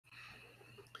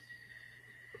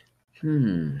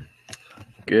Hmm.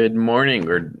 Good morning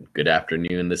or good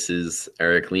afternoon. This is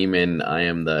Eric Lehman. I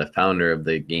am the founder of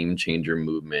the Game Changer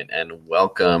Movement, and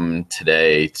welcome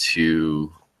today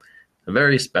to a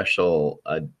very special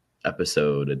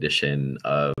edition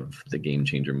of the Game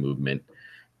Changer Movement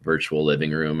virtual living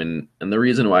room. And the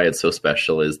reason why it's so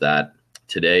special is that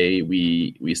today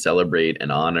we celebrate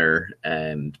and honor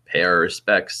and pay our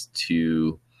respects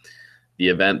to the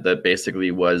event that basically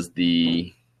was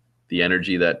the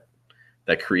energy that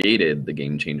created the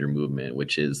Game Changer Movement,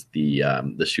 which is the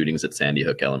shootings at Sandy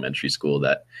Hook Elementary School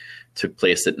that took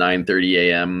place at 9:30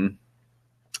 a.m.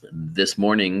 this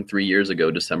morning, 3 years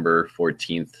ago, December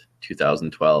 14th,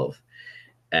 2012.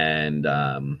 And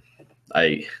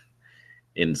I,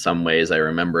 in some ways, I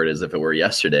remember it as if it were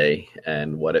yesterday,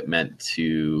 and what it meant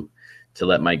to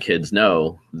let my kids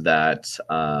know that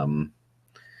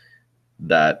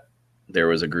that there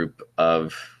was a group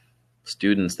of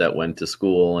students that went to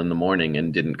school in the morning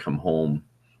and didn't come home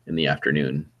in the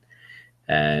afternoon,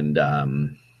 and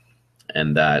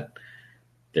that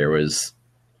there was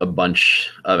a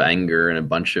bunch of anger and a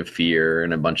bunch of fear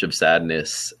and a bunch of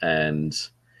sadness, and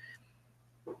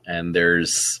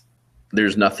there's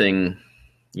nothing,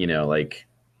 like,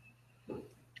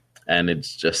 and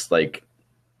it's just like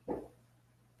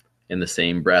in the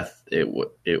same breath,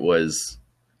 it was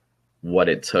what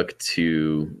it took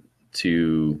to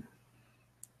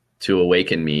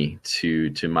awaken me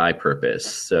to my purpose.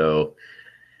 So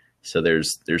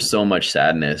there's so much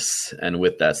sadness, and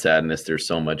with that sadness there's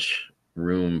so much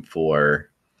room for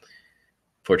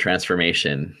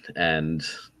transformation, and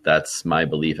that's my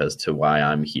belief as to why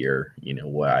I'm here,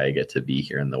 why I get to be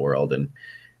here in the world,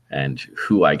 and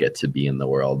who I get to be in the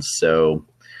world. So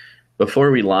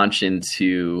before we launch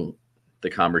into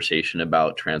the conversation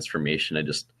about transformation, I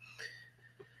just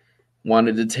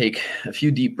wanted to take a few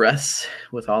deep breaths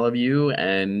with all of you,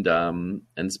 and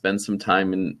spend some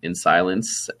time in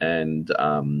silence and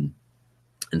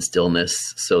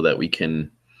stillness, so that we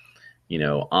can,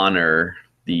 honor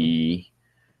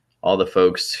all the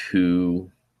folks who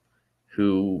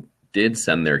did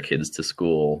send their kids to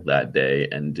school that day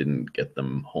and didn't get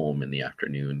them home in the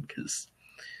afternoon, because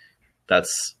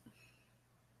that's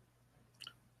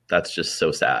just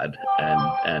so sad,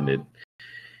 and it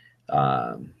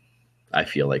I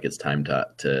feel like it's time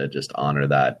to just honor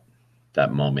that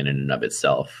moment in and of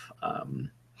itself.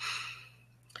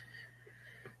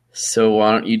 So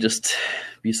why don't you just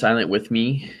be silent with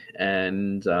me,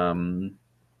 and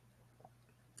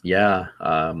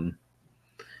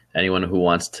anyone who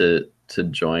wants to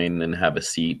join and have a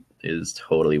seat is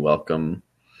totally welcome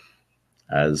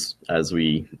as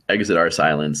we exit our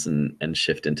silence and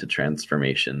shift into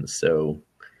transformation. So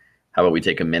how about we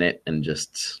take a minute and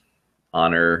just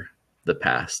honor the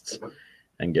past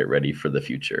and get ready for the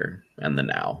future and the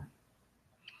now.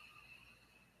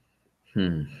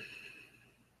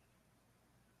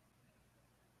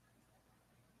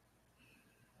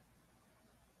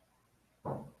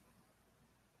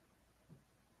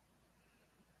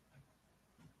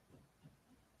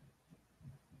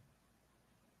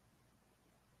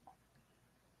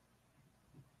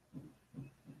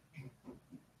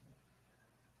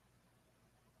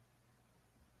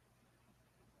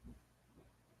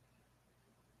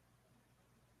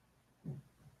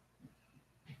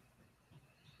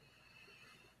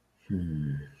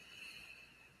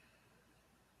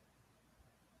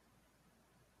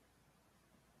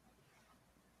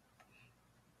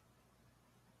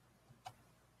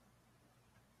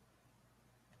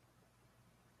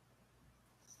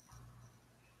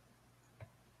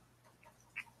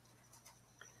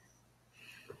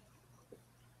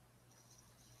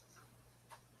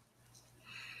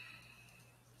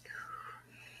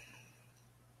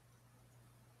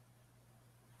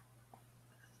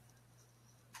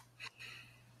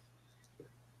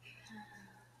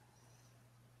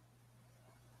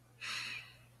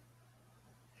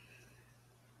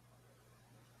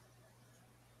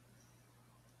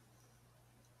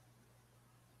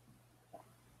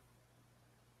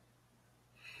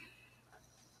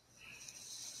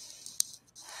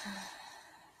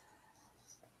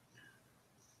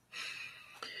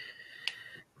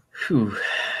 Whew.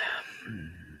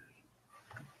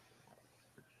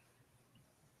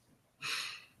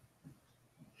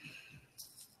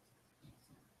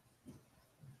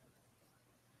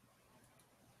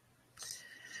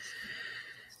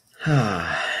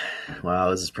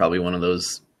 Wow, this is probably one of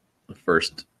those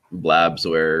first blabs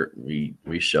where we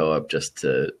show up just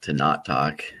to not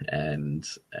talk, and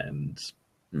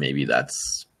maybe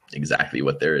that's exactly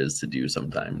what there is to do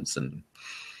sometimes. And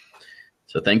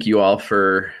so thank you all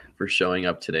for showing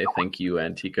up today. Thank you,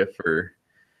 Antika, for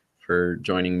for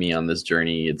joining me on this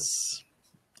journey. It's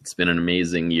been an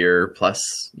amazing year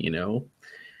plus,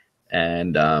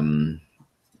 and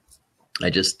I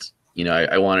just,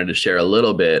 I wanted to share a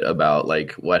little bit about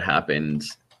like what happened,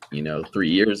 3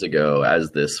 years ago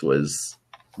as this was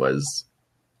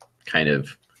kind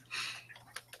of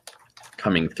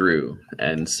coming through.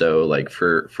 And so like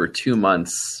for 2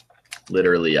 months,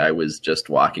 literally, I was just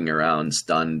walking around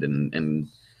stunned and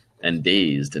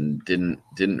dazed and didn't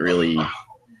really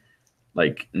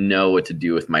like know what to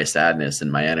do with my sadness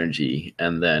and my energy.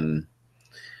 And then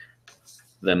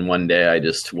one day I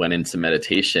just went into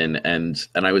meditation, and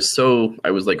I was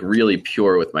like really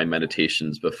pure with my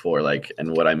meditations before, like,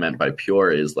 and what I meant by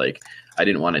pure is like, I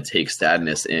didn't want to take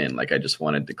sadness in. Like, I just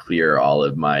wanted to clear all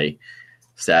of my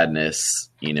sadness,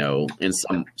 in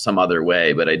some other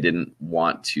way, but I didn't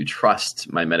want to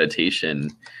trust my meditation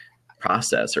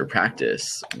process or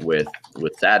practice with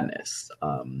sadness.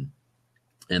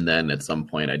 And then at some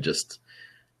point I just,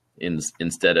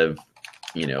 instead of,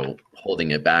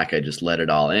 holding it back, I just let it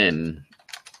all in.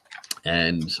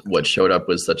 And what showed up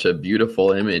was such a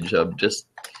beautiful image of just,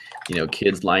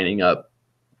 kids lining up,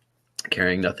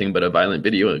 carrying nothing but a violent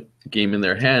video game in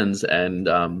their hands, and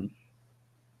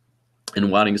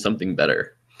wanting something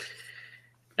better.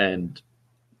 And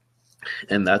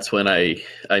that's when I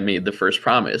made the first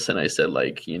promise, and I said,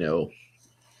 like,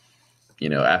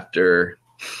 after,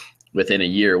 within a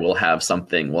year, we'll have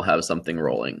something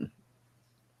rolling.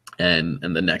 And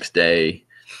the next day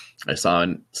I saw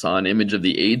an image of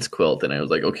the AIDS quilt, and I was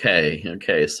like,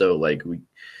 okay. So like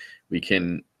we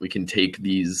can take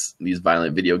these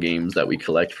violent video games that we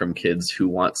collect from kids who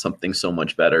want something so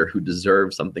much better, who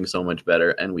deserve something so much better,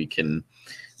 and we can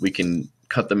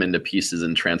cut them into pieces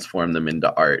and transform them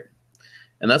into art.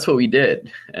 And that's what we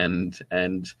did. And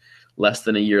less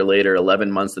than a year later,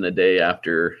 11 months and a day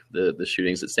after the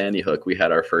shootings at Sandy Hook, we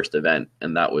had our first event,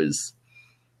 and that was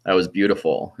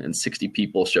beautiful. And 60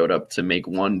 people showed up to make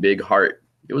one big heart.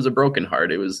 It was a broken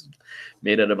heart. It was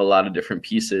made out of a lot of different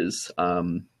pieces,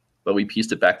 but we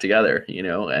pieced it back together,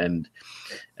 and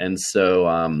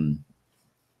so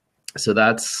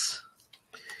that's,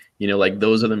 like,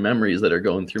 those are the memories that are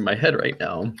going through my head right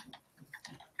now.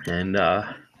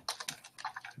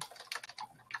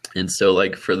 And so,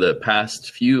 like, for the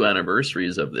past few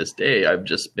anniversaries of this day, I've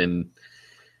just been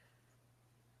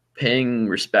paying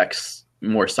respects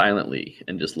more silently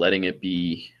and just letting it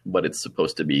be what it's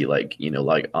supposed to be, like,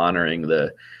 like honoring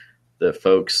the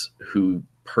folks who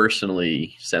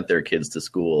personally sent their kids to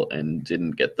school and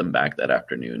didn't get them back that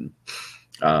afternoon.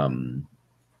 But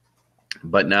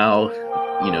now,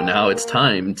 now it's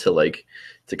time to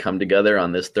come together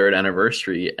on this third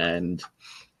anniversary and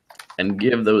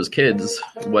give those kids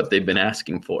what they've been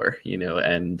asking for,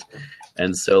 and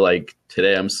so, like,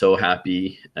 today I'm so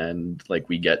happy, and like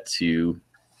we get to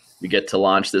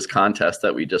launch this contest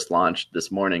that we just launched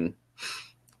this morning.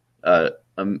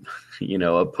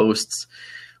 Posts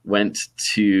went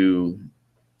to,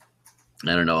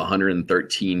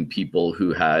 113 people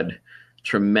who had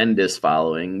tremendous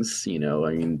followings.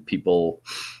 People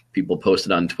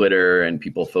posted on Twitter, and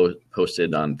people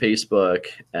posted on Facebook,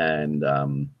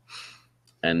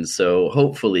 and so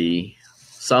hopefully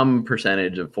some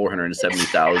percentage of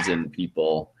 470,000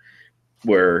 people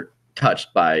were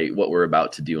touched by what we're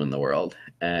about to do in the world.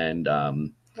 And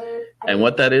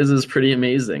what that is pretty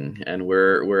amazing. And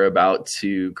we're about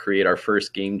to create our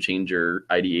first Game Changer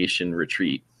ideation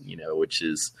retreat, which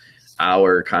is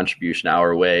our contribution,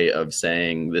 our way of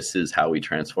saying, this is how we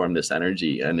transform this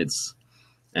energy. And it's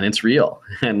real.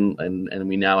 And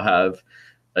we now have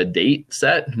a date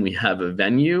set, we have a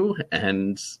venue,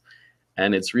 and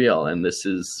it's real. And this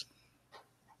is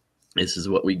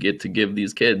what we get to give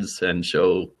these kids and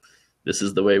show. This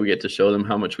is the way we get to show them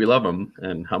how much we love them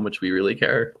and how much we really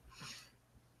care.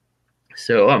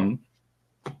 So I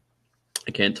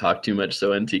can't talk too much.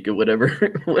 So Antika,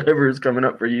 whatever is coming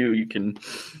up for you, you can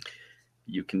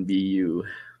be you.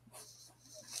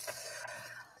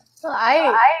 Well,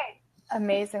 I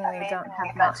amazingly don't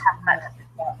have much. I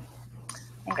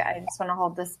think I just want to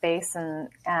hold this space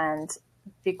and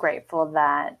be grateful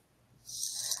that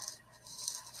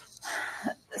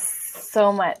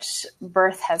so much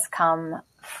birth has come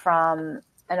from,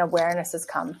 and awareness has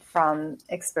come from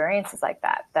experiences like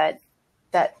that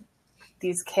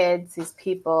these kids, these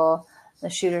people, the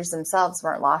shooters themselves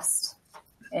weren't lost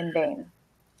in vain.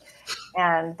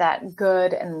 And that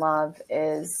good and love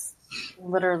is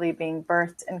literally being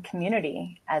birthed in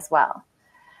community as well.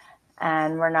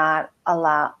 And we're not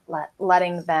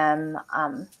letting them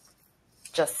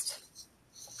just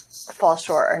fall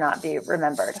short or not be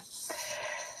remembered.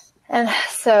 And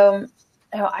so,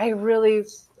 I really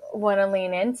want to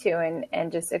lean into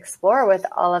and just explore with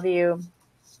all of you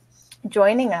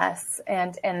joining us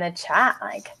and in the chat.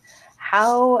 Like,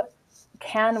 how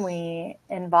can we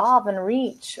involve and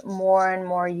reach more and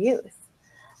more youth?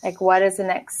 Like, what is the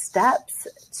next steps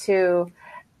to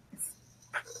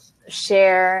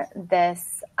share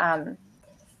this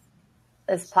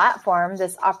this platform,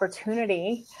 this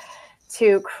opportunity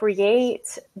to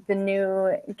create the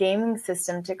new gaming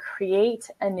system, to create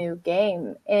a new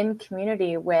game in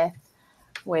community with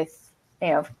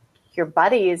your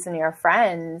buddies and your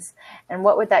friends? And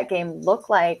what would that game look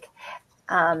like?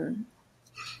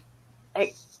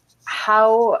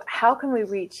 How can we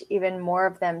reach even more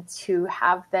of them to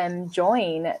have them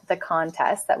join the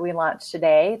contest that we launched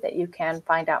today, that you can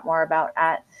find out more about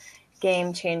at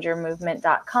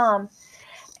gamechangermovement.com,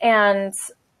 and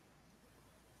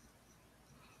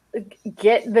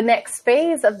get the next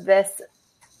phase of this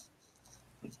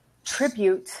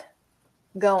tribute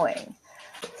going.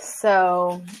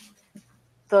 So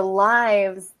the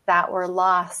lives that were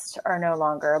lost are no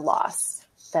longer lost,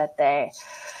 that they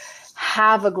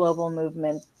have a global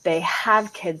movement. They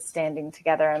have kids standing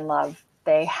together in love.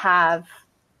 They have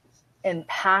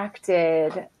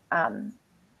impacted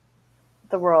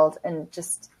the world in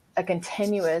just a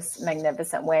continuous,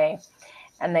 magnificent way.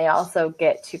 And they also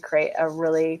get to create a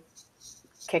really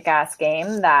kick-ass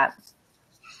game that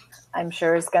I'm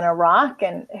sure is going to rock.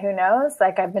 And who knows?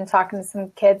 Like, I've been talking to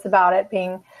some kids about it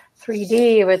being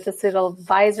 3D with this little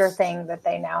visor thing that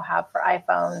they now have for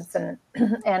iPhones, and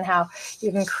how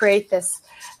you can create this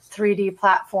 3D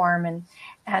platform,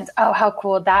 and oh, how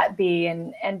cool would that be?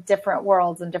 And different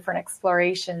worlds and different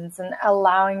explorations, and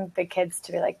allowing the kids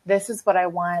to be like, this is what I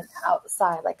want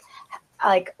outside. Like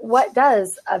what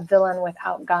does a villain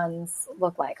without guns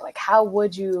look like? Like, how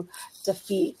would you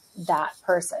defeat that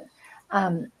person?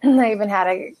 I even had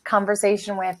a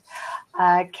conversation with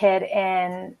a kid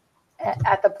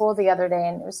at the pool the other day,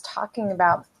 and it was talking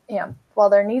about, well,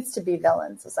 there needs to be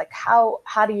villains. It's like, how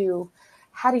do you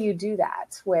do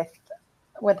that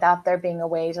without there being a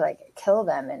way to like kill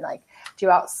them? And like, do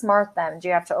you outsmart them? Do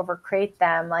you have to overcreate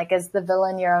them? Like, is the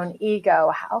villain your own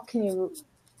ego? How can you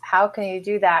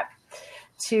do that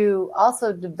to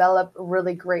also develop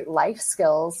really great life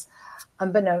skills,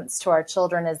 unbeknownst to our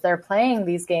children as they're playing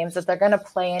these games that they're going to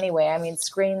play anyway? I mean,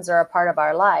 screens are a part of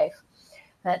our life.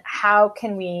 And how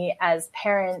can we as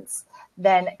parents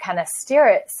then kind of steer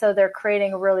it so they're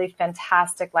creating really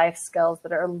fantastic life skills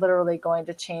that are literally going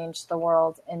to change the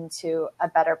world into a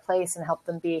better place and help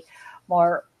them be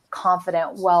more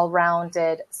confident,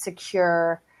 well-rounded,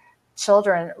 secure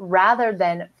children, rather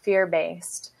than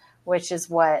fear-based, which is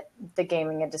what the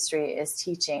gaming industry is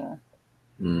teaching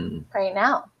right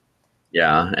now.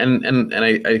 Yeah. And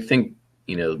I think,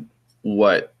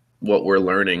 what we're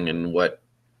learning, and what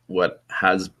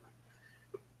has,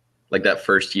 like, that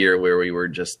first year where we were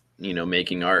just,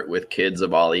 making art with kids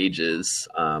of all ages,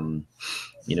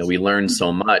 we learned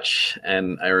so much.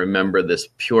 And I remember this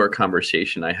pure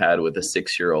conversation I had with a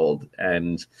 6-year-old,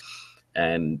 and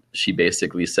she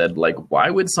basically said, like, why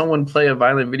would someone play a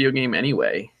violent video game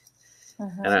anyway?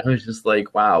 And I was just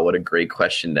like, wow, what a great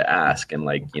question to ask. And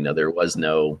like, there was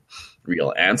no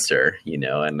real answer,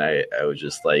 and I was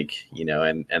just like,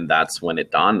 and that's when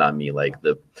it dawned on me, like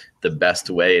the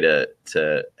best way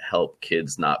to help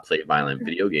kids not play violent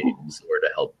video games, or to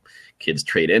help kids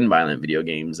trade in violent video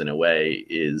games in a way,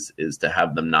 is to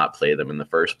have them not play them in the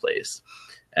first place.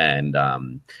 And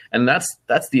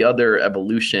that's the other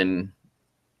evolution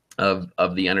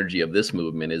of the energy of this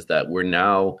movement, is that we're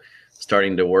now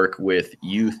starting to work with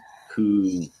youth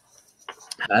who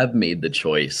have made the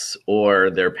choice, or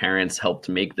their parents helped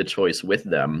make the choice with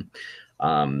them.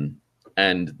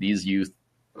 And these youth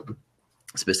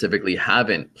specifically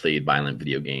haven't played violent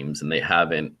video games, and they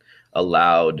haven't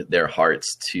allowed their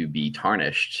hearts to be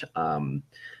tarnished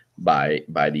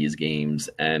by these games.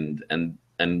 And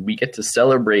we get to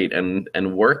celebrate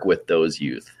and work with those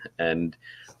youth. And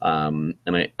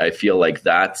I feel like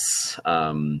that's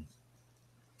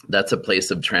a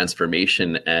place of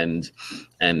transformation and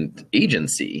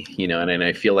agency, and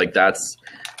I feel like that's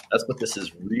what this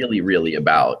is really, really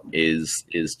about, is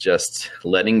just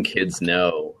letting kids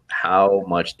know how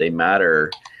much they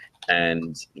matter,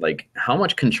 and like how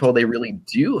much control they really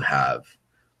do have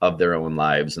of their own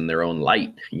lives and their own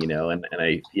light, and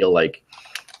I feel like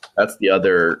that's the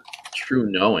other true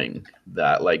knowing,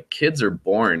 that like kids are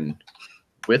born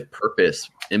with purpose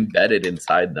embedded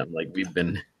inside them. Like, we've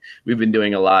been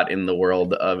doing a lot in the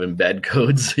world of embed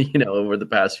codes, over the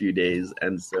past few days.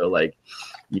 And so like,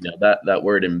 that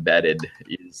word embedded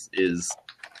is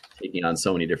taking on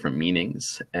so many different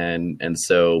meanings. And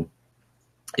so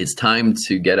it's time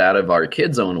to get out of our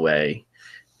kids' own way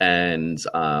and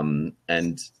to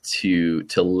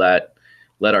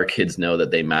let our kids know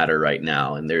that they matter right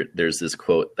now. And there's this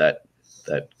quote that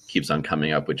keeps on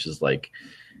coming up, which is like,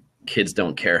 kids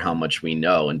don't care how much we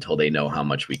know until they know how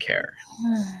much we care.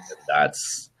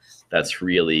 That's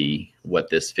really what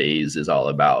this phase is all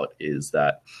about, is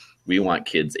that we want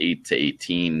kids 8 to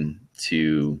 18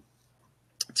 to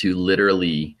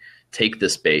literally take the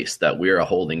space that we're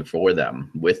holding for them,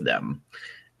 with them,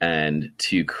 and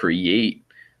to create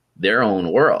their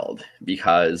own world.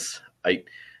 Because I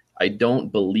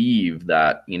don't believe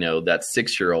that, that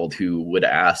 6-year-old who would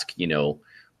ask,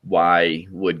 why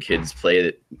would kids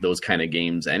play those kind of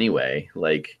games anyway?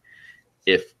 Like,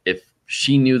 if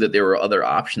she knew that there were other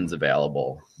options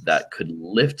available that could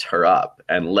lift her up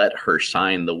and let her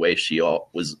shine the way she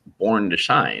was born to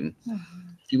shine,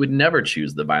 she would never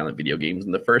choose the violent video games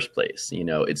in the first place.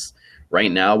 It's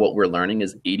right now what we're learning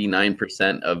is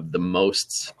 89% of the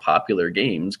most popular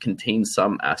games contain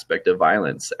some aspect of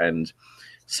violence. And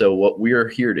so what we're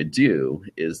here to do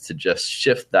is to just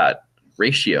shift that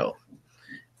ratio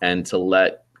and to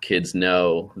let kids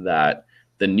know that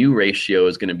the new ratio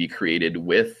is going to be created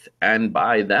with and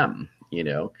by them,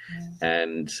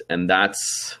 and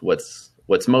that's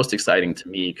what's most exciting to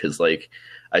me. Cause like,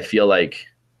 I feel like,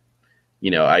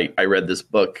 I read this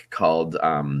book called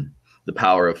The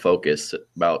Power of Focus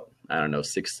about,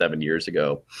 6-7 years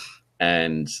ago.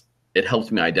 And it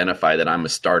helped me identify that I'm a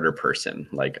starter person.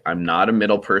 Like, I'm not a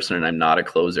middle person and I'm not a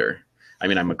closer. I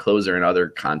mean, I'm a closer in other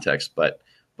contexts, but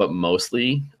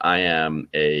mostly I am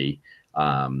a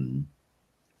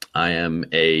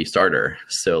starter.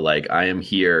 So like, I am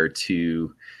here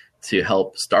to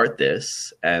help start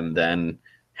this and then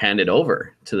hand it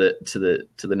over to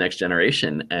the next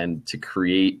generation, and to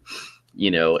create,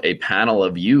 a panel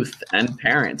of youth and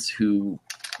parents who,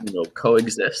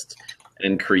 coexist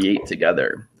and create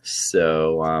together.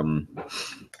 So,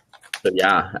 but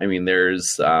yeah, I mean,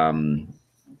 there's a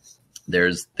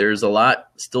lot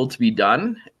still to be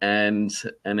done. And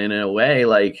in a way,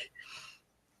 like,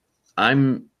 I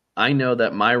know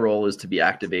that my role is to be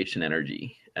activation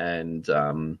energy, and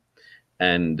then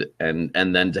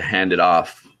to hand it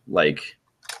off, like,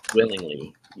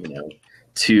 willingly,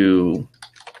 to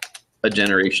a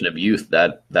generation of youth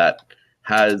that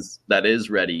is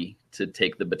ready to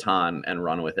take the baton and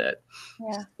run with it.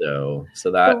 Yeah. So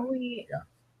that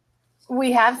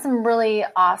we have some really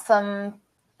awesome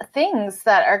things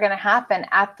that are going to happen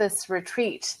at this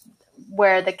retreat,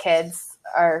 where the kids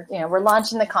are, we're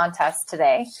launching the contest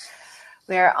today.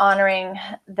 We are honoring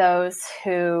those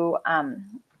who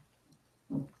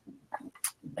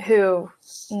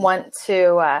want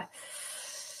to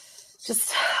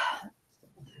just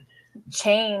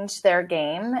change their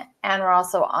game. And we're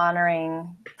also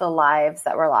honoring the lives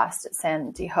that were lost at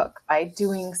Sandy Hook by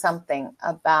doing something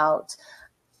about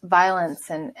violence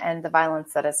and the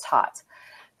violence that is taught.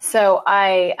 So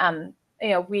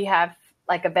we have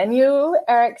like a venue,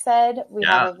 Eric said. We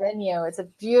have a venue. It's a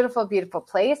beautiful, beautiful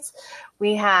place.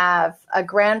 We have a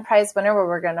grand prize winner where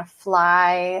we're going to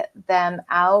fly them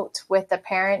out with the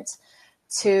parent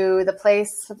to the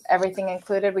place, everything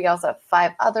included. We also have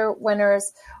 5 other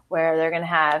winners where they're going to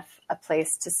have a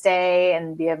place to stay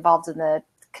and be involved in the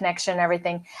connection and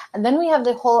everything. And then we have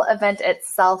the whole event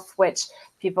itself, which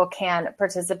people can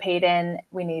participate in.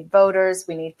 We need voters.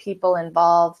 We need people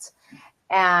involved.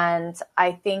 And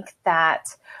I think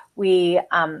that we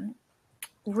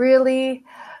really,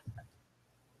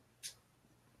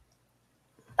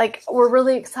 we're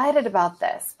really excited about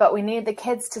this, but we need the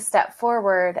kids to step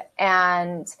forward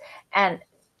and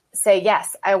say,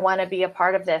 yes, I want to be a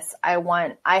part of this. I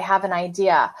have an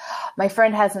idea. My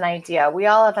friend has an idea. We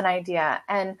all have an idea.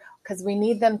 And because we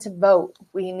need them to vote,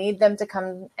 we need them to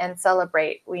come and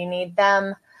celebrate. We need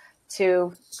them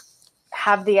to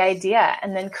have the idea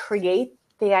and then create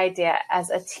the idea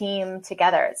as a team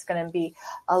together. It's going to be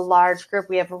a large group.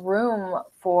 We have room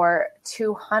for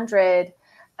 200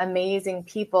 amazing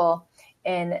people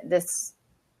in this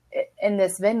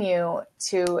venue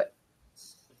to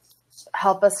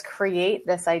help us create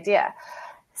this idea.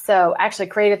 So actually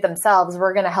create it themselves.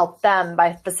 We're going to help them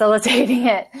by facilitating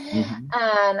it.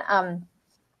 Mm-hmm. And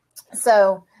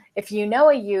so if you know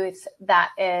a youth that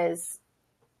is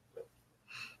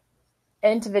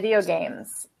into video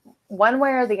games, one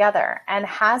way or the other, and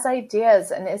has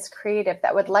ideas and is creative,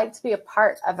 that would like to be a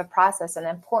part of a process, an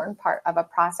important part of a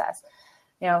process,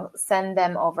 send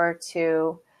them over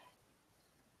to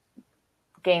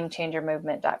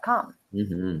GameChangerMovement.com.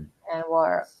 Mm-hmm. And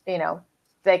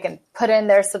they can put in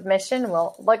their submission.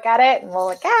 We'll look at it and we'll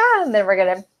and then we're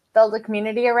going to build a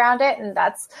community around it. And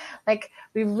that's like,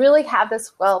 we really have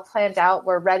this well planned out.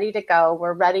 We're ready to go.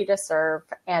 We're ready to serve.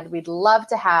 And we'd love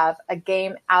to have a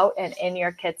game out and in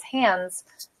your kids' hands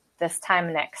this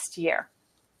time next year.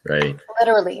 Right.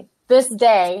 Literally this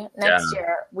day next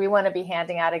year, we want to be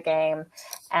handing out a game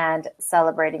and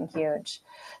celebrating huge.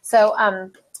 So,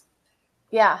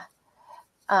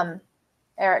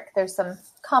 Eric, there's some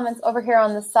comments over here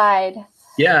on the side.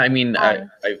 Yeah, I mean, I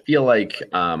feel like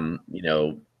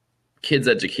kids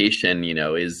education,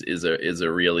 is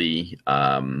a really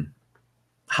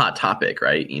hot topic,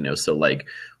 right? So like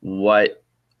what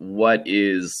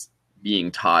is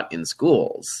being taught in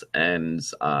schools, and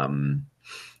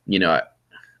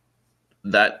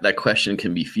that question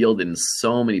can be fielded in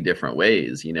so many different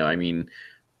ways. I mean,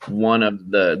 one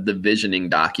of the visioning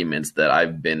documents that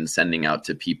I've been sending out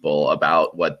to people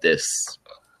about what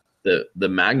the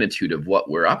magnitude of what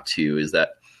we're up to is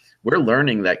that we're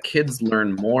learning that kids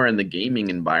learn more in the gaming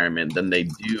environment than they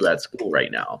do at school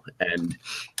right now. And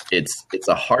it's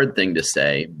a hard thing to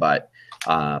say, but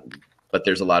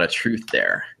there's a lot of truth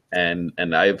there. And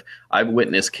I've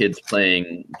witnessed kids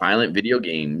playing violent video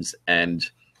games, and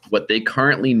what they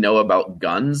currently know about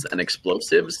guns and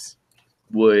explosives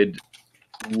would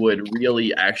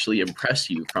really actually impress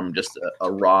you from just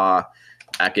a raw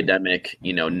academic,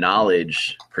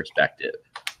 knowledge perspective.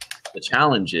 The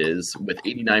challenge is, with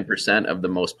 89% of the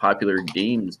most popular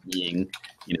games being,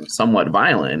 somewhat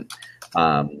violent,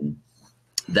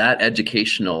 that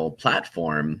educational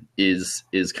platform is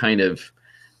kind of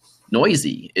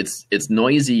noisy. It's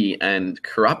noisy and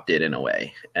corrupted in a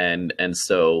way. And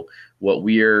so what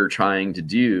we're trying to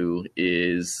do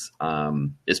is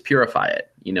purify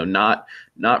it,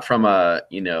 not from a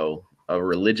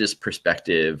religious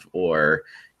perspective or,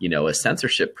 a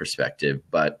censorship perspective,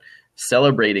 but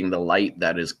celebrating the light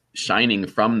that is shining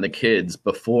from the kids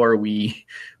before we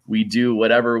do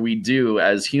whatever we do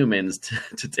as humans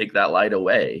to take that light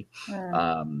away.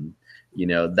 Yeah.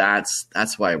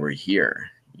 That's why we're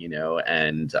here,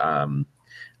 and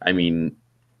I mean,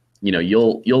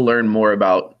 you'll learn more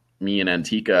about me and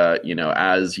Antika,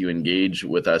 as you engage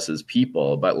with us as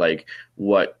people, but like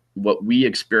what we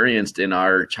experienced in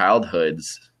our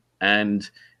childhoods, and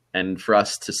for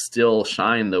us to still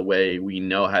shine the way we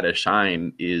know how to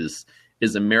shine is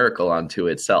a miracle unto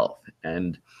itself.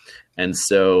 And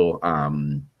so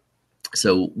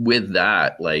with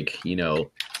that, like,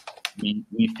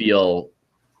 we feel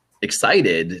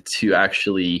excited to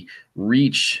actually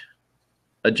reach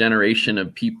a generation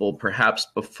of people perhaps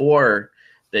before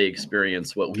they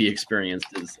experience what we experienced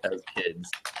as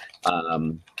kids.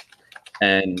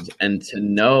 And to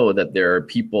know that there are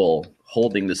people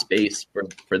holding the space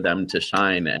for them to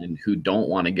shine, and who don't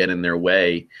want to get in their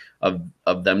way of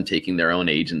them taking their own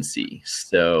agency.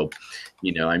 So,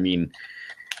 I mean,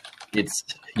 it's,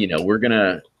 we're going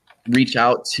to reach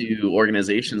out to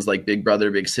organizations like Big Brother,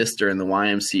 Big Sister, and the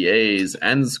YMCAs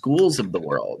and schools of the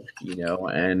world,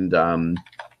 and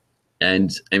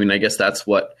I mean, I guess that's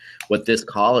what this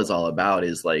call is all about,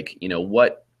 is like,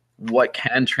 what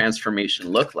can transformation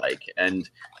look like? And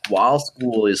while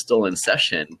school is still in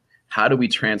session, how do we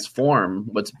transform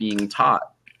what's being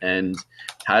taught? And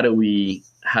how do we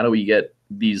get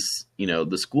these,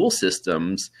 the school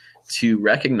systems to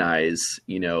recognize,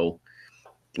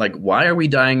 like, why are we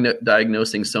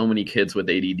diagnosing so many kids with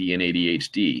ADD and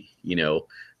ADHD?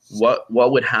 What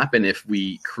would happen if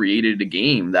we created a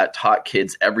game that taught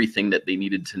kids everything that they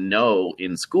needed to know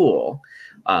in school?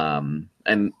 And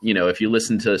if you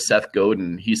listen to Seth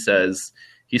Godin, he says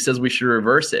we should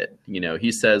reverse it.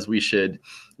 He says we should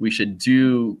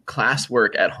do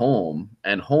classwork at home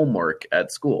and homework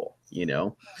at school.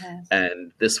 Okay.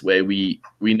 And this way we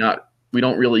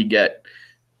don't really get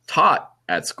taught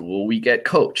at school, we get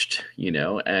coached.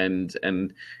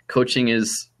 And coaching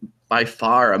is by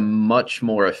far a much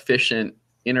more efficient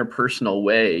interpersonal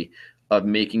way of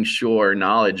making sure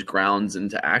knowledge grounds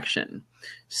into action.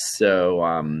 So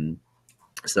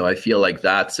I feel like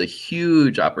that's a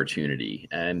huge opportunity.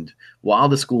 And while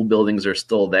the school buildings are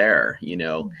still there,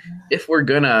 if we're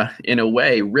gonna, in a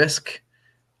way, risk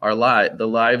the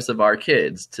lives of our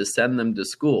kids to send them to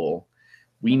school,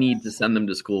 we need to send them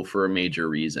to school for a major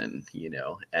reason,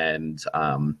 and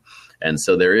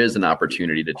so there is an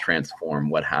opportunity to transform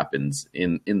what happens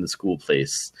in the school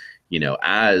place,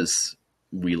 as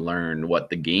we learn what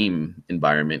the game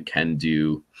environment can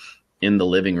do in the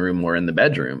living room or in the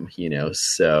bedroom,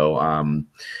 So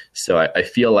I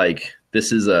feel like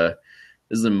this is a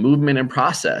movement and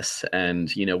process,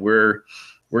 and we're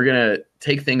gonna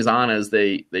take things on as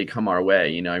they come our way.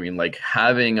 You know, I mean, like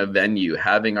having a venue,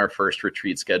 having our first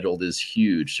retreat scheduled is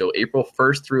huge. So April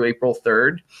 1st through April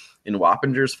 3rd in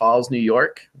Wappingers Falls, New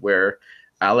York, where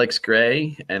Alex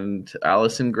Gray and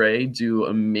Allison Gray do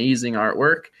amazing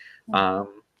artwork.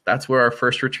 That's where our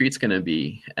first retreat's going to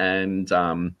be. And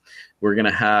we're going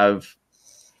to have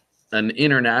an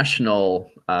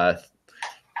international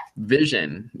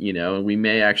vision. You know, we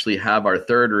may actually have our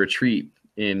third retreat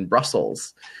in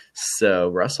Brussels.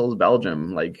 So Brussels,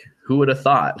 Belgium, like who would have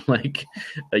thought? Like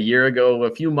a year ago,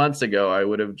 a few months ago, I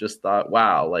would have just thought,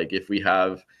 wow, like if we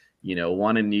have, you know,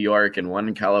 one in New York and one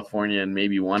in California and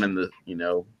maybe one in the, you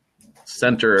know,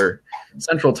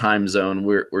 central time zone,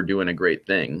 we're doing a great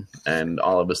thing. And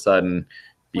all of a sudden,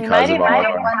 because of all of one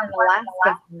in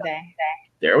Alaska someday.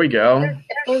 There we go.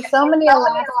 There's so many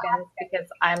Alaskans because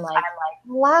I'm like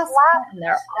Alaska, and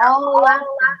they're all Alaskans.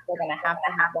 We're gonna have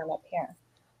one up here.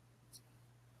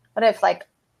 What if like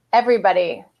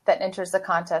everybody that enters the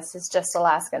contest is just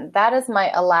Alaskan? That is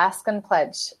my Alaskan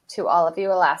pledge to all of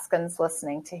you Alaskans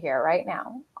listening to here right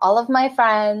now. All of my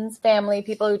friends, family,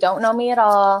 people who don't know me at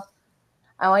all,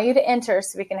 I want you to enter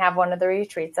so we can have one of the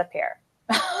retreats up here.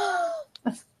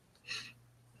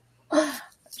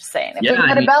 Just saying. If we can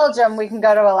go to Belgium, we can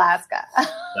go to Alaska.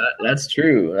 That's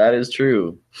true. That is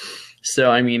true.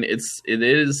 So, I mean, it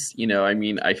is, you know, I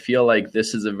mean, I feel like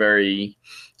this is a very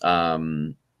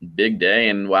big day,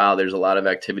 and wow, there's a lot of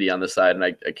activity on the side, and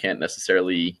I can't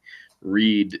necessarily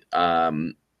read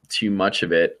too much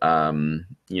of it,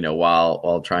 you know,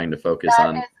 while trying to focus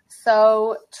on. That is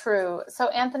so true. So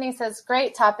Anthony says,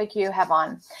 great topic you have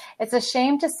on. It's a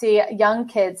shame to see young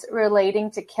kids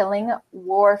relating to killing,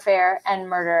 warfare, and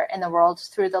murder in the world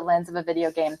through the lens of a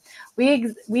video game.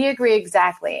 We agree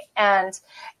exactly. And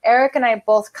Eric and I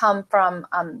both come from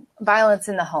violence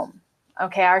in the home.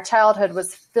 Okay, our childhood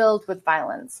was filled with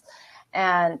violence,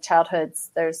 and childhoods,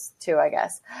 there's two, I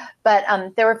guess, but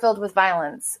they were filled with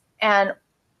violence. And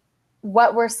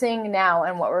what we're seeing now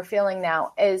and what we're feeling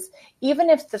now is even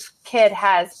if the kid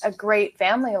has a great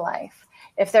family life,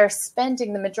 if they're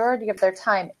spending the majority of their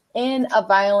time in a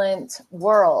violent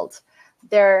world,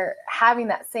 they're having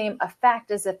that same effect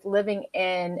as if living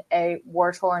in a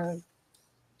war-torn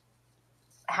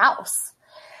house.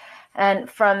 And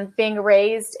from being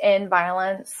raised in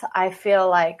violence, I feel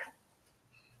like,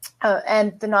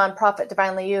 and the nonprofit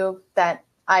Divinely You that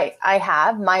I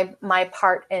have, my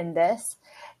part in this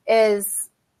is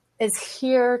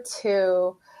here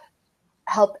to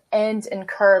help end and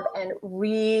curb and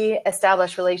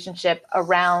reestablish relationship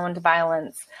around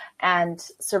violence and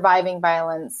surviving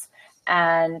violence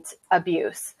and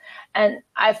abuse. And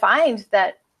I find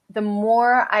that the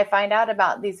more I find out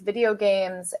about these video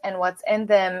games and what's in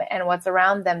them and what's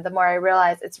around them, the more I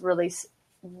realize it's really,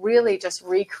 really just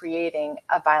recreating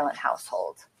a violent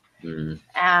household. Mm-hmm.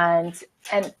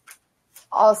 And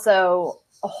also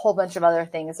a whole bunch of other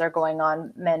things are going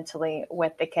on mentally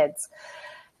with the kids.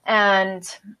 And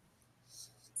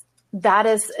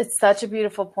it's such a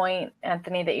beautiful point,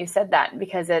 Anthony, that you said that,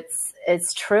 because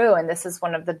it's true. And this is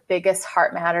one of the biggest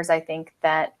heart matters, I think,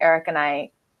 that Eric and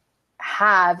I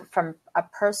have from a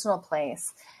personal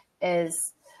place,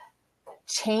 is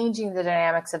changing the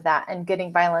dynamics of that and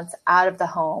getting violence out of the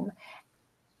home.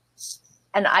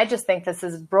 And I just think this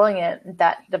is brilliant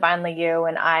that Divinely You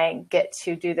and I get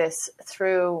to do this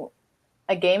through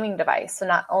a gaming device. So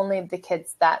not only the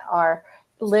kids that are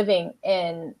living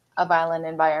in a violent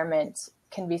environment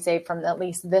can be saved from at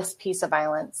least this piece of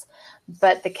violence,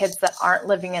 but the kids that aren't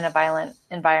living in a violent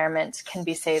environment can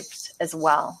be saved as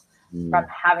well from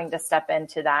having to step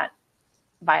into that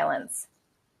violence.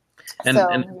 And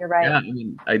you're right. Yeah, I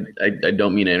mean, I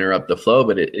don't mean to interrupt the flow,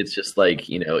 but it's just like,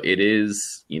 you know, it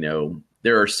is, you know,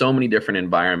 there are so many different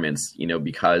environments, you know,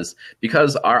 because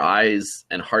our eyes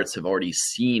and hearts have already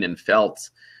seen and felt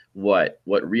what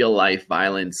real life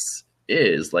violence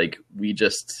is. Like, we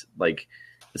just, like,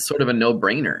 it's sort of a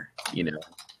no-brainer, you know,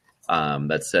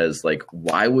 that says, like,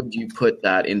 why would you put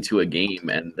that into a game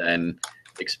and then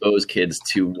expose kids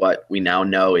to what we now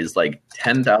know is like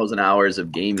 10,000 hours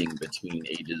of gaming between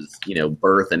ages, you know,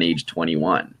 birth and age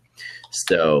 21.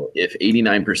 So if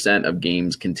 89% of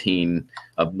games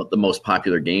of the most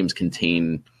popular games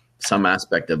contain some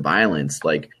aspect of violence,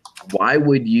 like, why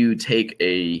would you take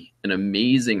an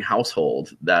amazing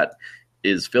household that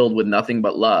is filled with nothing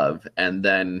but love and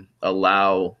then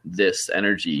allow this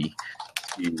energy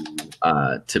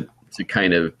to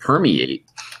kind of permeate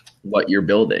what you're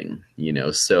building, you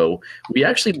know? So we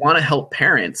actually want to help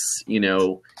parents, you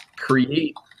know,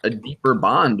 create a deeper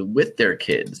bond with their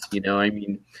kids. You know, I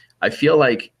mean, I feel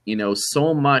like,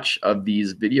 so much of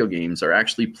these video games are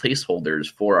actually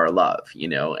placeholders for our love,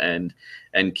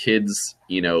 and kids,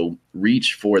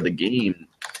 reach for the game.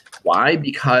 Why?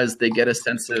 Because they get a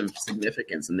sense of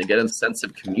significance and they get a sense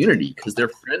of community because their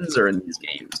friends are in these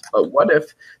games. But what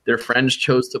if their friends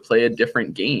chose to play a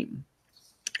different game?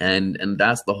 And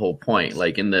that's the whole point.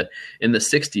 Like in the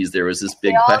 60s, there was this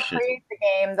big question. They all create the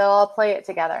game, they'll all play it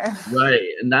together. Right.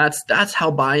 And that's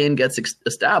how buy-in gets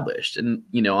established. And,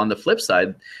 on the flip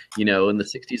side, in the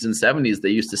 60s and 70s, they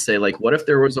used to say, like, what if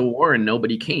there was a war and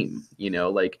nobody came?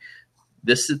 Like,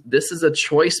 this is a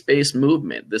choice-based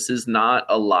movement. This is not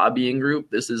a lobbying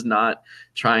group. This is not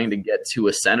trying to get to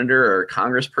a senator or a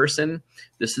congressperson.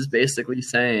 This is basically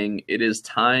saying it is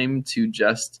time to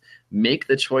just make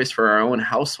the choice for our own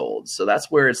households. So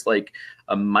that's where it's like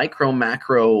a micro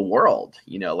macro world,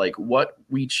 like what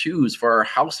we choose for our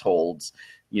households,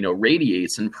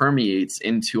 radiates and permeates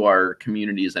into our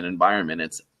communities and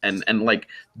environment. And like,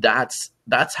 that's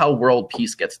how world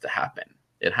peace gets to happen.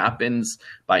 It happens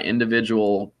by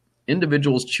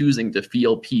individuals choosing to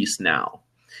feel peace now.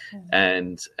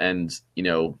 And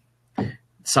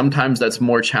sometimes that's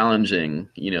more challenging,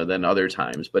 than other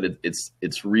times, but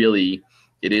it's really,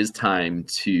 it is time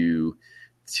to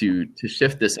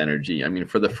shift this energy. I mean,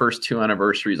 for the first 2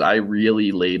 anniversaries, I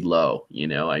really laid low,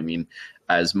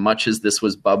 as much as this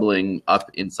was bubbling up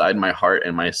inside my heart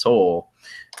and my soul,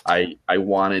 I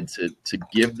wanted to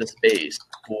give the space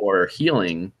for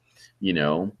healing,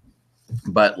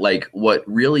 but like what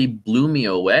really blew me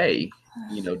away,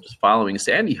 just following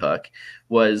Sandy Hook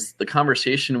was the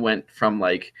conversation went from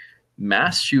like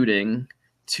mass shooting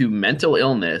to mental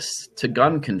illness to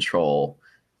gun control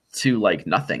to like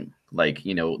nothing. Like,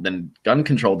 then gun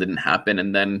control didn't happen.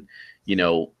 And then,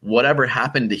 whatever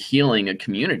happened to healing a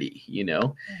community,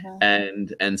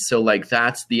 and so like,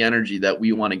 that's the energy that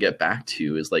we want to get back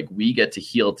to is like, we get to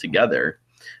heal together,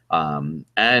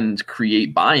 and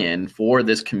create buy-in for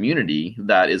this community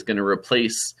that is going to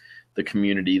replace the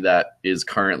community that is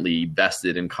currently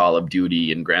vested in Call of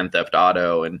Duty and Grand Theft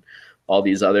Auto and all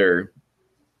these other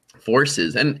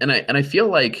forces. And I feel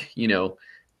like,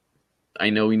 I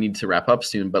know we need to wrap up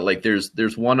soon, but like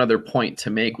there's one other point to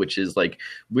make, which is like,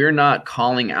 we're not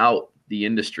calling out the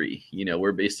industry.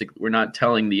 We're not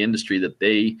telling the industry that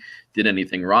they did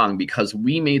anything wrong because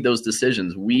we made those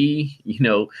decisions. We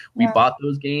bought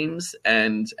those games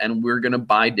and we're going to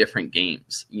buy different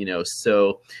games,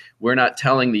 so we're not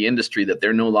telling the industry that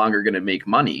they're no longer going to make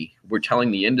money. We're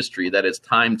telling the industry that it's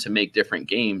time to make different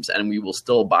games and we will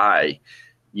still buy,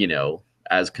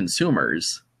 as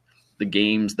consumers, the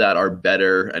games that are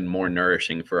better and more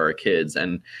nourishing for our kids.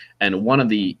 And one of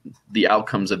the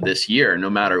outcomes of this year, no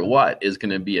matter what, is going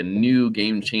to be a new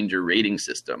game changer rating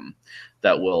system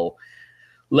that will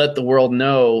let the world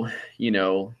know,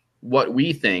 what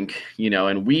we think,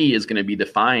 and we is going to be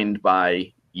defined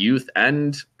by youth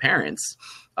and parents,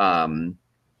 what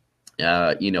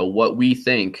we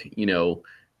think,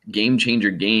 game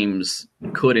changer games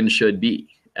could and should be.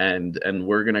 And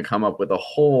we're going to come up with a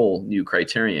whole new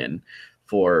criterion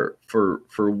for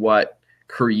what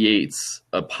creates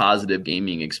a positive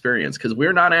gaming experience. Because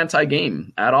we're not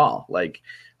anti-game at all. Like,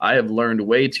 I have learned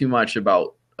way too much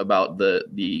about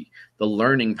the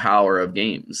learning power of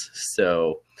games.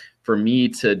 So for me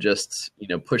to just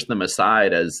push them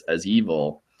aside as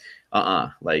evil,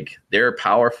 like, they're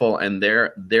powerful, and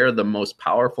they're the most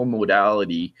powerful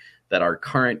modality that our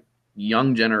current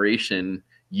young generation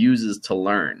uses to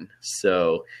learn.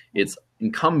 So it's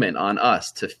incumbent on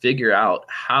us to figure out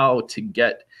how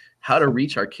to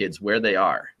reach our kids where they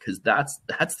are, because that's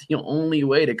the only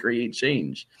way to create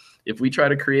change. If we try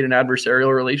to create an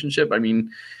adversarial relationship, I mean,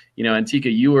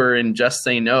 Antika, you were in Just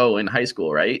Say No in high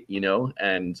school, right?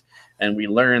 And we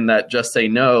learned that just say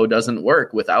no doesn't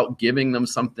work without giving them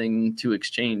something to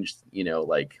exchange,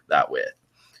 like that with.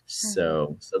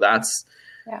 So that's,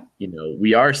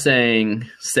 we are saying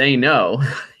say no,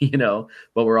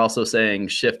 but we're also saying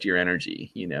shift your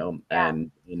energy,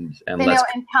 and let's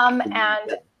and come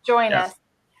and join us.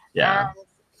 Yeah. And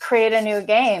create a new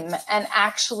game and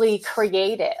actually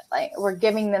create it. Like, we're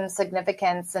giving them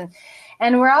significance,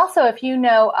 and we're also, if you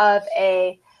know of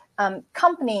a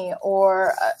company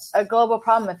or a global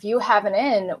problem, if you have an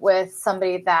in with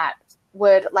somebody that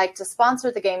would like to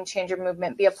sponsor the Game Changer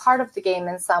movement, be a part of the game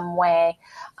in some way,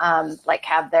 like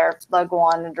have their logo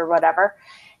on it or whatever,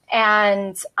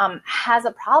 and has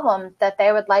a problem that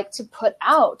they would like to put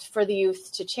out for the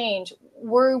youth to change,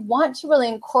 we want to really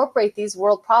incorporate these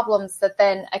world problems that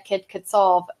then a kid could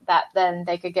solve, that then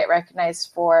they could get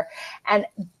recognized for, and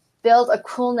build a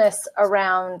coolness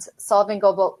around solving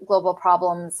global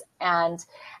problems and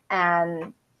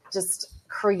just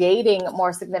creating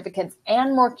more significance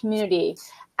and more community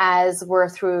as we're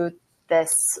through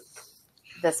this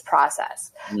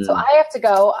process. So I have to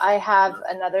go. I have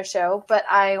another show, but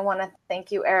I want to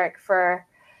thank you, Eric, for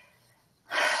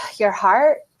your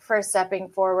heart, for stepping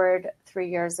forward 3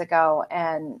 years ago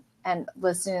and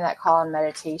listening to that call and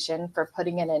meditation, for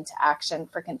putting it into action,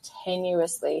 for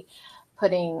continuously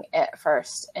putting it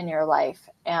first in your life,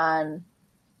 and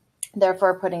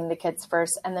therefore putting the kids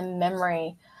first and the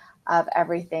memory of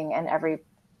everything and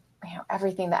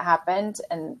everything that happened,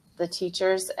 and the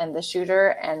teachers and the shooter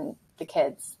and the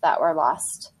kids that were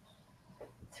lost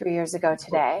 3 years ago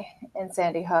today in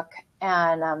Sandy Hook,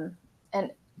 and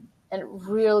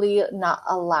really not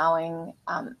allowing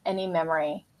any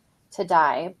memory to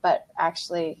die, but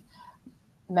actually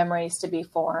memories to be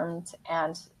formed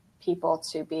and people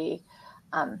to be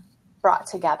brought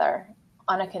together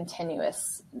on a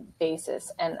continuous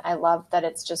basis. And I love that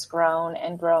it's just grown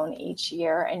and grown each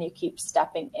year, and you keep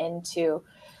stepping into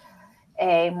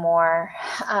a more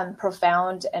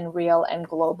profound and real and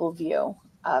global view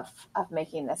of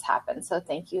making this happen. So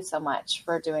thank you so much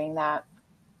for doing that.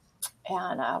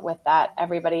 And with that,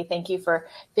 everybody, thank you for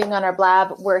being on our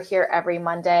blab. We're here every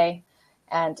Monday,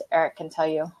 and Eric can tell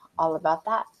you all about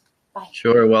that. Bye.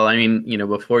 Sure. Well, I mean,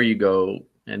 before you go,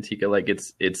 Antika, like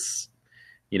it's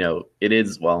it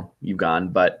is, well, you've gone,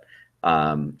 but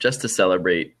just to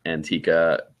celebrate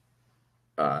Antika,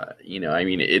 I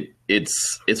mean,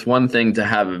 it's one thing to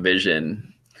have a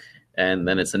vision, and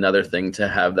then it's another thing to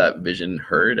have that vision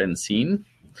heard and seen.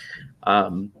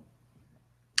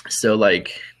 So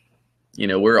like,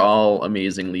 we're all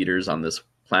amazing leaders on this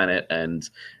planet, and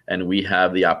we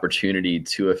have the opportunity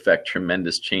to affect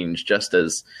tremendous change just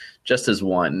as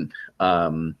one.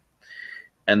 And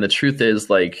the truth is,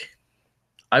 like,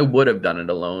 I would have done it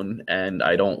alone, and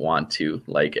I don't want to,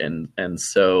 like, and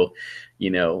so,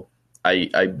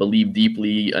 I believe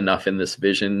deeply enough in this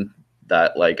vision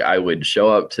that, like, I would show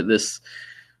up to this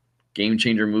Game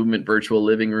Changer Movement virtual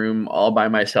living room all by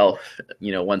myself,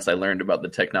 once I learned about the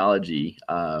technology.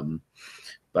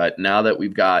 But now that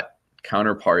we've got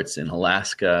counterparts in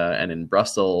Alaska and in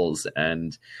Brussels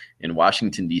and in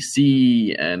Washington,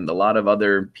 D.C., and a lot of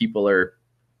other people are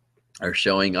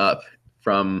showing up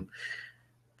from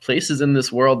places in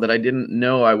this world that I didn't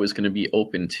know I was going to be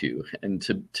open to. And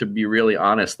to be really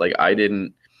honest, like, I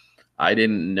didn't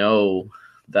know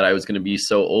that I was going to be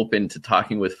so open to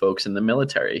talking with folks in the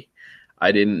military.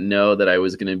 I didn't know that I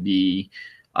was going to be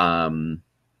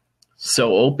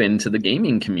so open to the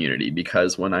gaming community,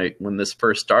 because when this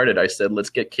first started, I said, let's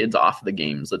get kids off the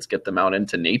games. Let's get them out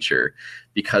into nature,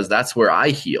 because that's where I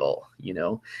heal.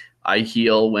 I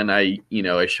heal when I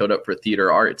showed up for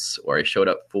theater arts, or I showed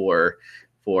up for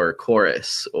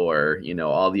chorus, or,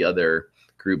 all the other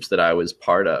groups that I was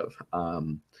part of.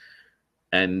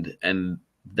 And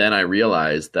then I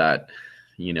realized that,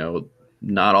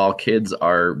 not all kids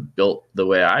are built the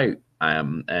way I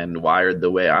am and wired the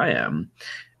way I am.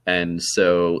 And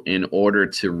so in order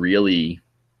to really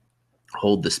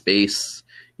hold the space,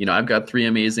 I've got 3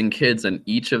 amazing kids, and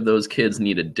each of those kids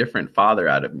need a different father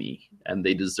out of me, and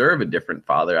they deserve a different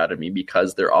father out of me,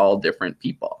 because they're all different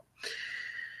people.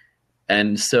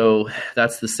 And so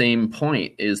that's the same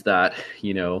point, is that,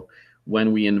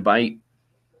 when we invite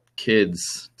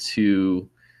kids to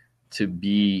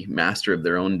be master of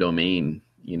their own domain,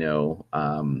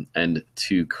 and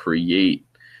to create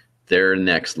their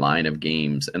next line of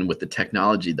games, and with the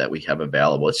technology that we have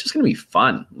available, it's just going to be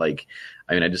fun. Like,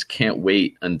 I mean, I just can't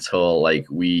wait until, like,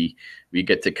 we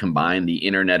get to combine the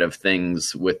Internet of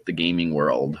Things with the gaming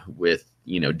world, with,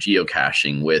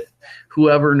 geocaching, with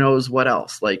whoever knows what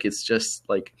else. Like, it's just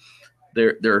like,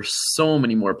 there are so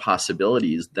many more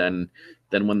possibilities than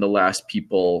when the last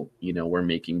people, were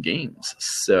making games.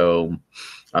 So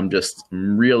I'm just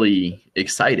really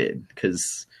excited,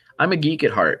 because I'm a geek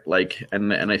at heart, like,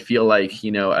 and I feel like,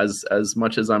 as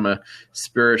much as I'm a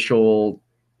spiritual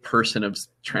person of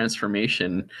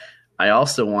transformation, I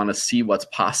also want to see what's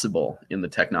possible in the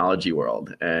technology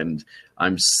world. And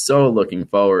I'm so looking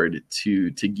forward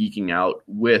to geeking out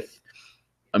with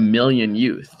 1 million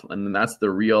youth. And that's the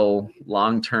real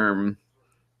long-term,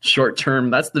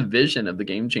 short-term, that's the vision of the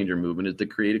Game Changer Movement, is to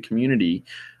create a community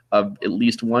of at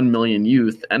least 1 million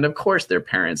youth, and of course their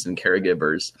parents and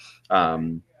caregivers,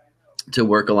 to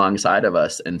work alongside of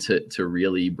us, and to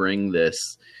really bring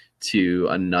this to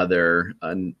another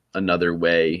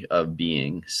way of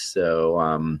being.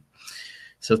 So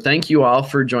thank you all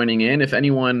for joining in. If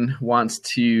anyone wants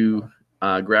to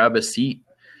grab a seat,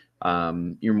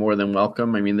 you're more than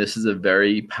welcome. I mean, this is a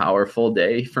very powerful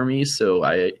day for me, so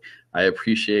I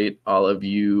appreciate all of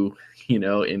you,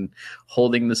 in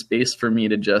holding the space for me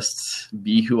to just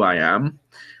be who I am.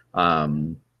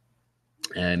 And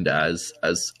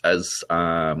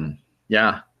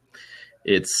yeah,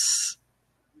 it's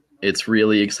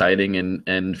really exciting.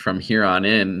 And from here on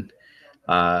in,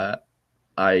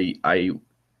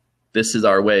 this is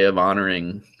our way of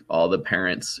honoring all the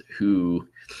parents who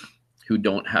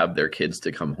don't have their kids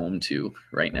to come home to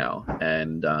right now.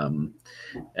 And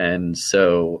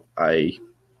so I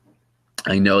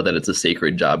know that it's a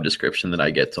sacred job description that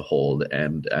I get to hold,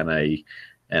 and I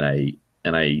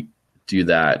do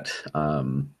that.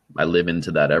 I live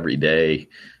into that every day,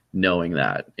 knowing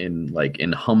that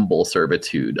in humble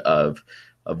servitude of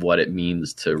what it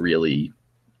means to really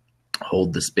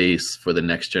hold the space for the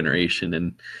next generation.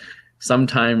 And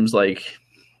sometimes I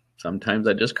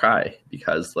just cry,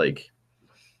 because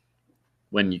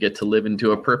when you get to live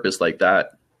into a purpose like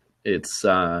that, it's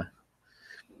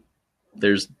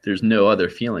there's no other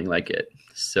feeling like it.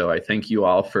 So I thank you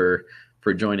all for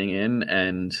joining in,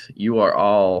 and you are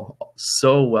all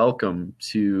so welcome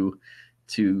to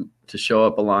show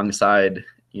up alongside,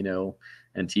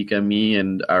 Antika, me,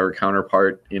 and our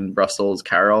counterpart in Brussels,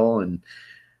 Carol, and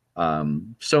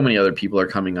so many other people are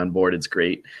coming on board. It's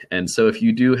great. And so if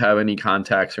you do have any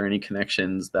contacts or any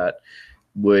connections that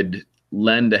would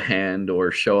lend a hand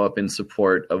or show up in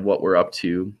support of what we're up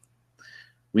to,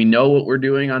 we know what we're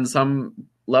doing on some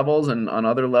levels, and on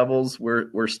other levels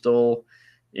we're still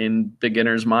in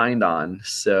beginner's mind on.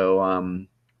 So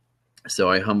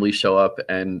so I humbly show up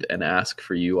and ask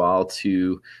for you all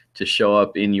to show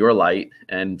up in your light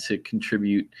and to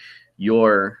contribute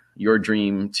your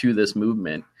dream to this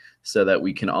movement, so that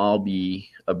we can all be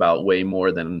about way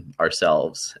more than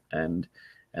ourselves. And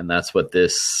that's what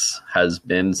this has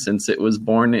been since it was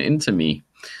born into me.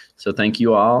 So thank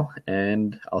you all,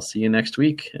 and I'll see you next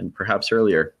week, and perhaps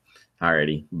earlier.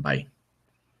 Alrighty, bye.